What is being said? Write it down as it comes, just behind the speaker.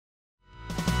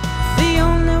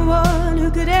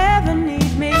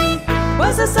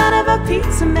was the son of a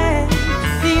pizza man,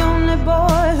 the only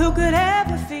boy who could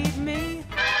ever feed me.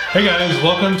 Hey guys,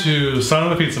 welcome to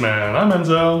SonofaPizzaMan. I'm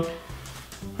Enzo.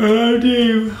 I'm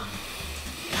Dave.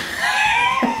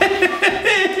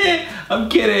 I'm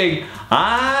kidding.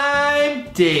 I'm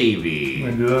Davey.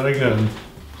 Let me do that again.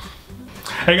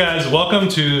 Hey guys, welcome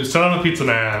to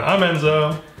SonofaPizzaMan. I'm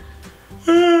Enzo.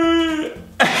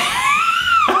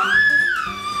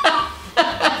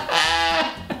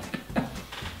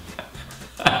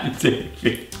 I'm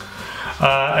Davey.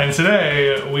 And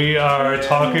today we are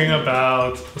talking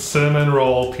about cinnamon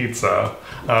roll pizza,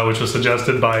 which was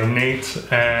suggested by Nate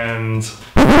and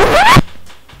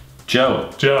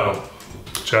Joe. Joe.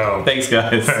 Thanks,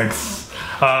 guys. Thanks.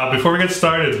 Before we get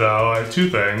started though, I have two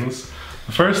things.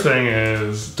 The first thing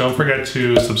is, don't forget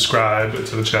to subscribe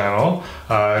to the channel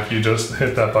if you just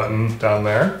hit that button down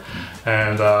there.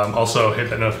 And also hit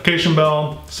that notification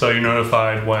bell so you're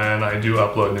notified when I do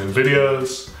upload new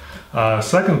videos.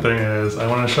 Second thing is, I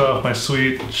want to show off my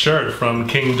sweet shirt from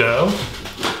King Dough.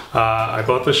 I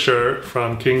bought this shirt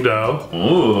from King Dough.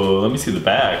 Ooh, let me see the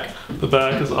back. The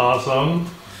back is awesome.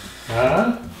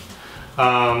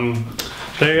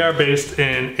 They are based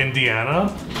in Indiana.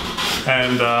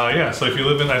 And yeah, so if you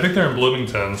live in, I think they're in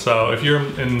Bloomington. So if you're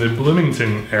in the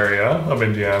Bloomington area of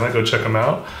Indiana, go check them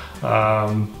out.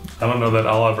 I don't know that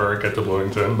I'll ever get to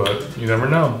Bloomington, but you never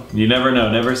know. You never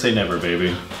know. Never say never,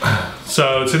 baby.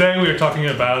 So today we are talking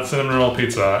about cinnamon roll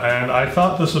pizza, and I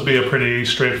thought this would be a pretty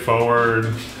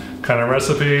straightforward kind of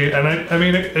recipe. And I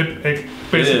mean, it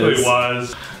basically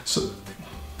was. So,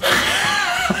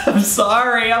 I'm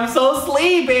sorry. I'm so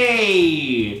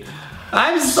sleepy.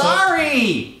 I'm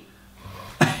sorry.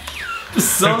 I'm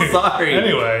so sorry.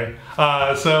 Anyway,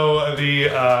 so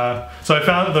I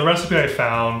found the recipe I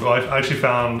found. Well, I actually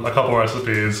found a couple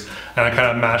recipes, and I kind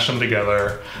of mashed them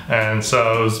together. And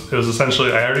so it was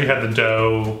essentially, I already had the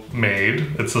dough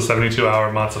made. It's the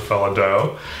 72-hour mozzarella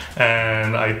dough,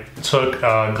 and I took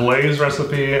a glaze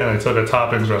recipe and I took a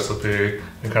toppings recipe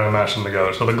and kind of mashed them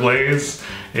together. So the glaze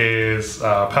is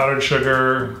powdered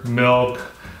sugar, milk,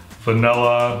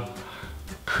 vanilla,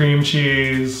 cream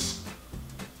cheese,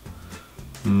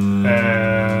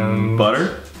 and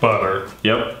butter.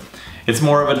 Yep. It's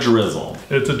more of a drizzle.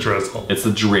 It's a drizzle. It's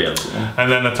a drizzle.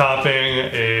 And then the topping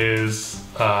is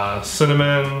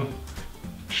cinnamon,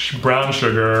 brown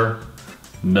sugar,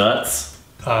 nuts,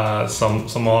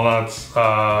 some walnuts,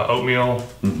 oatmeal,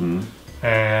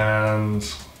 and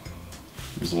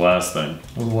here's the last thing.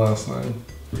 what was the last thing?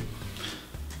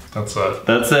 That's it.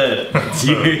 That's it.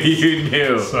 You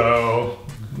knew. So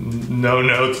no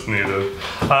notes needed.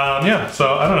 Yeah.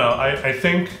 So I don't know. I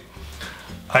think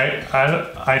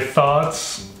I thought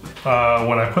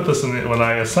when I put this in, when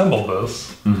I assembled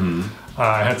this,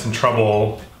 I had some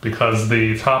trouble because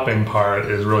the topping part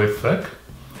is really thick.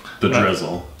 The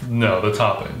drizzle. No, the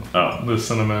topping. Oh. The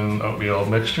cinnamon oatmeal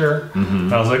mixture.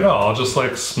 And I was like, oh, I'll just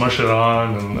like smush it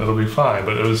on and it'll be fine.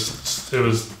 But it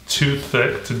was too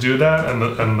thick to do that, and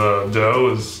the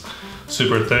dough is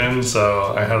super thin,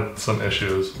 so I had some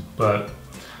issues. But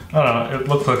I don't know, it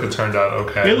looked like it turned out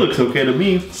okay. It looks okay to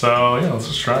me. So yeah, let's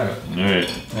just try it.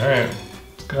 All right,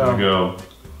 let's go. Here we go.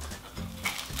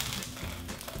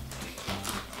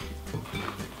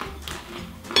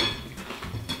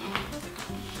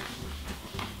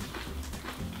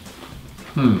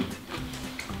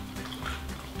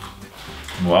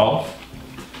 Well,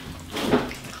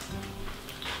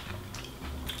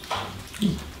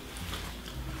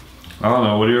 I don't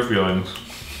know. What are your feelings?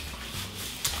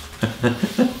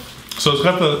 So it's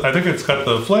got I think it's got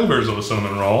the flavors of a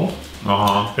cinnamon roll.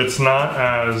 It's not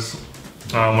as,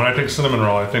 when I think cinnamon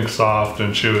roll, I think soft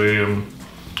and chewy and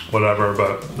whatever,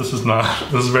 but this is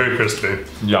not. This is very crispy.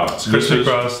 Yeah, it's crispy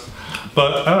crust.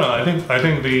 But I don't know, I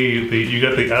think you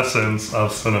get the essence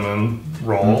of cinnamon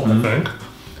roll, I think,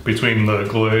 between the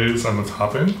glaze and the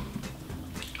topping.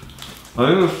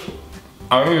 I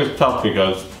think it's tough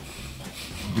because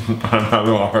I'm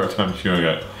having a hard time chewing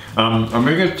it. I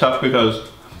think it's tough because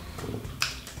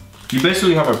you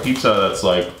basically have a pizza that's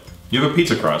like, you have a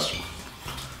pizza crust.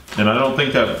 And I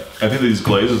think these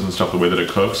glazes and stuff, the way that it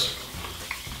cooks,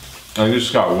 I think it's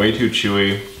just got way too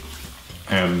chewy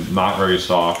and not very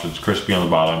soft. It's crispy on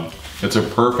the bottom. It's a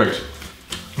perfect,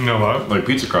 you know what, like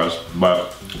pizza crust,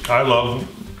 but I love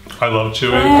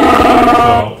chewy,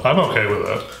 so I'm okay with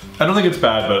it. I don't think it's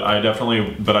bad, but I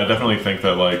definitely think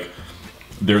that like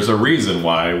there's a reason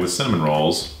why with cinnamon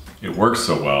rolls it works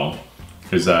so well,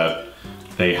 is that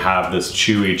they have this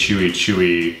chewy,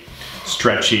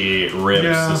 stretchy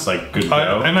ribs, this like good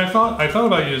dough. And I thought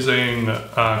about using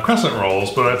crescent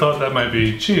rolls, but I thought that might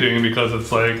be cheating because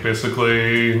it's like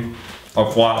basically A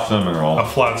flat cinnamon roll. A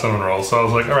flat cinnamon roll. So I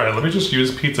was like, all right, let me just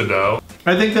use pizza dough.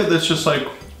 I think that that's just like,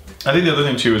 I think the other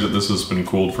thing too is that this has been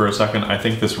cooled for a second. I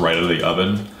think this right out of the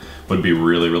oven would be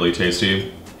really, really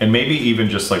tasty. And maybe even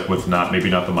just like with maybe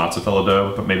not the mozzarella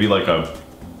dough, but maybe like a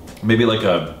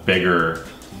bigger,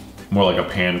 more like a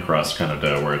pan crust kind of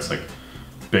dough where it's like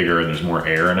bigger and there's more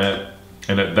air in it.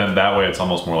 And then that way it's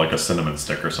almost more like a cinnamon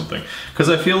stick or something. Because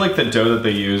I feel like the dough that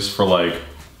they use for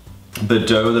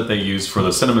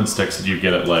the cinnamon sticks that you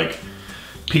get at like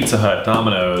Pizza Hut,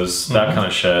 Domino's, that kind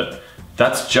of shit,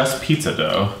 that's just pizza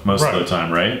dough most of the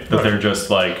time, right? That they're just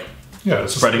like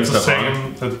spreading stuff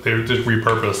on. They just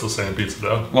repurpose the same pizza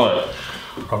dough. Well,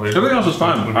 probably everything else is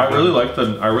fine. I really like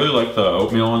the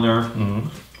oatmeal in there.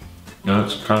 And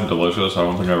it's kind of delicious. I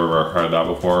don't think I've ever had that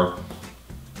before.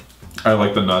 I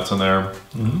like the nuts in there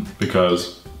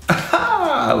because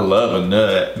I love a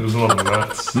nut. There's a lot of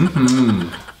nuts. You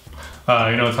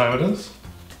know what time it is?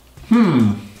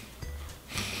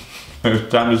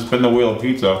 It's time to spin the wheel of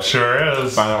pizza. Sure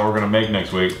is. Find out what we're gonna make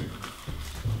next week.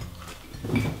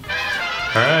 All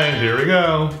right, here we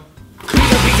go.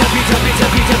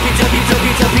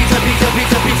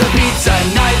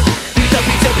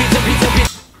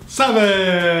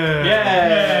 Seven!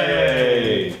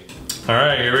 Yay! All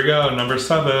right, here we go. Number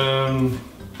 7.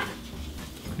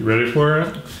 You ready for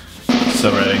it?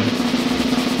 So ready.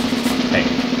 Hey.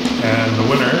 And the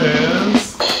winner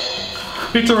is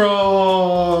pizza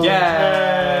roll.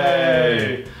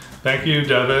 Yay! Thank you,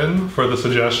 Devin, for the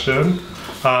suggestion.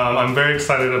 I'm very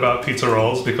excited about pizza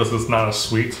rolls because it's not a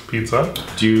sweet pizza.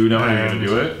 Do you know how you're gonna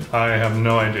do it? I have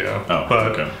no idea. Oh,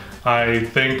 but okay. I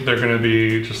think they're gonna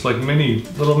be just like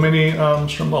little mini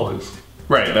strombolis.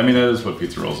 Right. I mean, that is what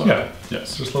pizza rolls are. Yeah.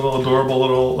 Yes. Just little adorable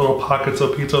little pockets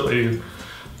of pizza that you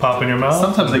pop in your mouth.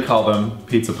 Sometimes they call them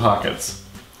pizza pockets.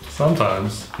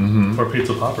 Sometimes. Or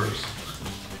pizza poppers.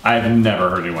 I've never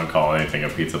heard anyone call anything a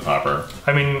pizza popper.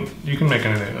 I mean, you can make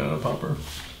anything in a popper.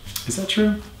 Is that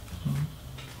true?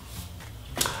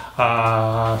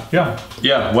 Yeah.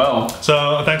 Yeah, well.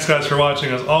 So thanks guys for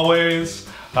watching as always.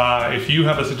 If you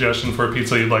have a suggestion for a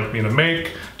pizza you'd like me to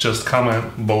make, just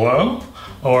comment below.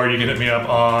 Or you can hit me up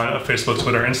on Facebook,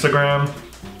 Twitter, Instagram.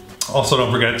 Also,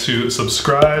 don't forget to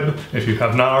subscribe if you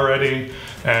have not already.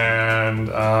 And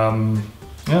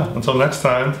yeah, until next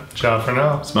time, ciao for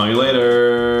now. Smell you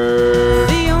later.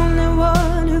 The only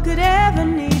one who could ever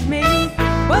need me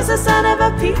was the son of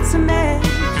a pizza man.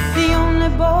 The only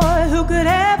boy who could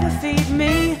ever feed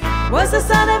me was the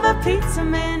son of a pizza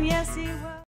man, yeah.